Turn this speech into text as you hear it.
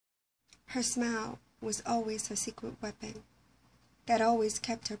Her smile was always her secret weapon that always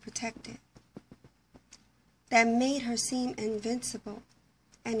kept her protected, that made her seem invincible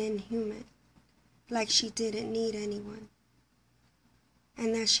and inhuman, like she didn't need anyone,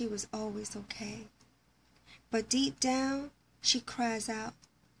 and that she was always okay. But deep down, she cries out,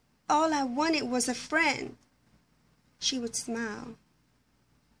 "All I wanted was a friend." She would smile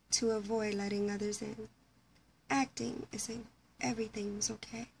to avoid letting others in, acting as if everything was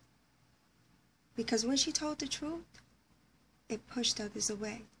okay. Because when she told the truth, it pushed others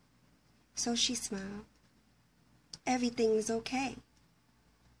away. So she smiled. "Everything is okay,"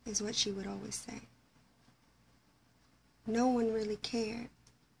 is what she would always say. No one really cared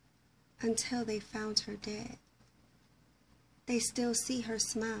until they found her dead. They still see her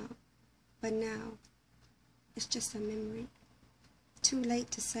smile, but now it's just a memory. Too late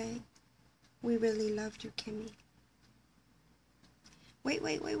to say, "We really loved you, Kimmy."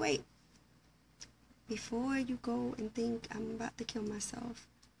 Wait. Before you go and think I'm about to kill myself,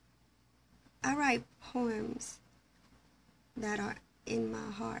 I write poems that are in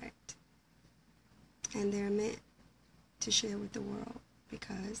my heart, and they're meant to share with the world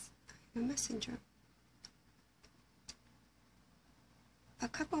because I'm a messenger. A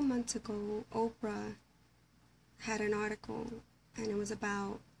couple months ago, Oprah had an article, and it was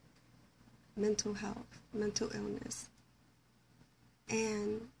about mental health, mental illness.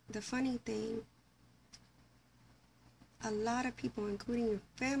 And the funny thing, a lot of people, including your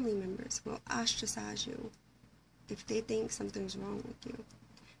family members, will ostracize you if they think something's wrong with you.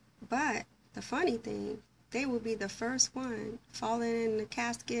 But the funny thing, they will be the first one falling in the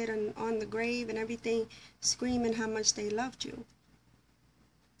casket and on the grave and everything, screaming how much they loved you.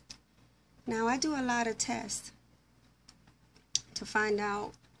 Now, I do a lot of tests to find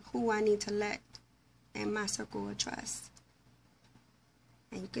out who I need to let in my circle of trust.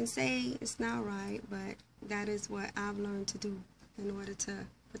 And you can say it's not right, but that is what I've learned to do in order to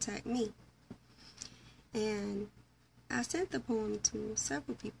protect me. And I sent the poem to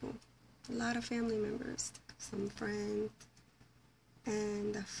several people, a lot of family members, some friends.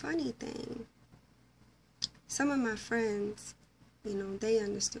 And the funny thing, some of my friends, they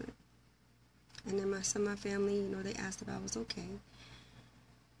understood. And then some of my family, they asked if I was okay.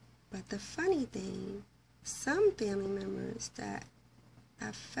 But the funny thing, some family members that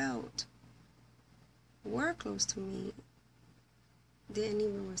I felt were close to me didn't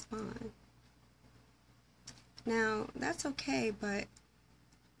even respond. Now, that's okay, but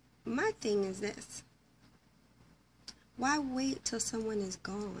my thing is this. Why wait till someone is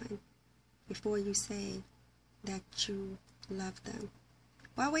gone before you say that you love them?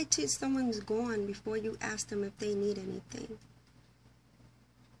 Why wait till someone's gone before you ask them if they need anything?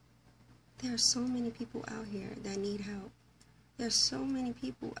 There are so many people out here that need help. There's so many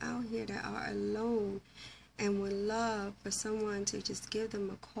people out here that are alone and would love for someone to just give them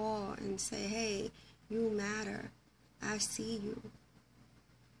a call and say, "Hey, you matter. I see you."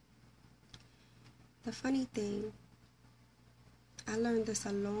 The funny thing, I learned this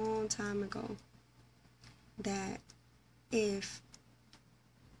a long time ago, that there's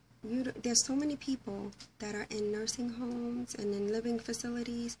so many people that are in nursing homes and in living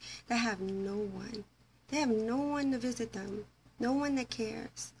facilities that have no one. They have no one to visit them, no one that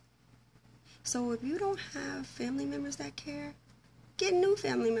cares. So if you don't have family members that care, get new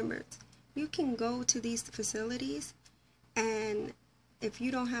family members. You can go to these facilities, and if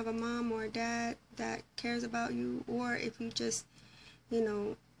you don't have a mom or a dad that cares about you, or if you just,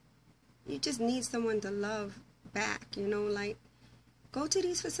 you just need someone to love back, like, go to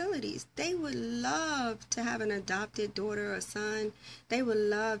these facilities. They would love to have an adopted daughter or son. They would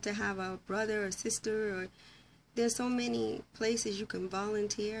love to have a brother or sister. Or there's so many places you can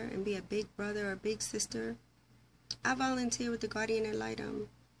volunteer and be a big brother or big sister. I volunteer with the Guardian Ad Litem.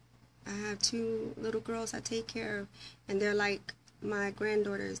 I have 2 little girls I take care of, and they're like my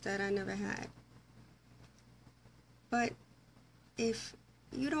granddaughters that I never had. But if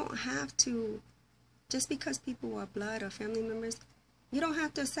you don't have to, just because people are blood or family members, you don't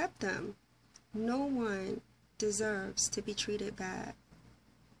have to accept them. No one deserves to be treated bad.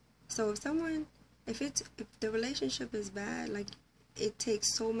 So if the relationship is bad, like it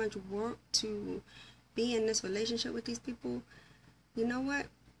takes so much work to be in this relationship with these people, you know what?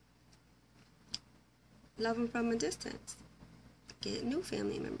 Love them from a distance. Get new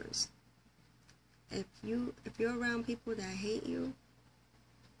family members. If you're around people that hate you,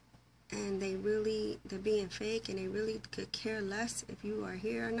 and they're being fake, and they really could care less if you are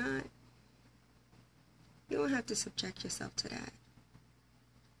here or not, you don't have to subject yourself to that.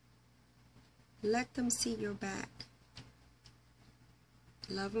 Let them see your back.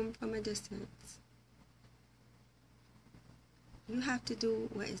 Love them from a distance. You have to do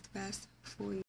what is best for you.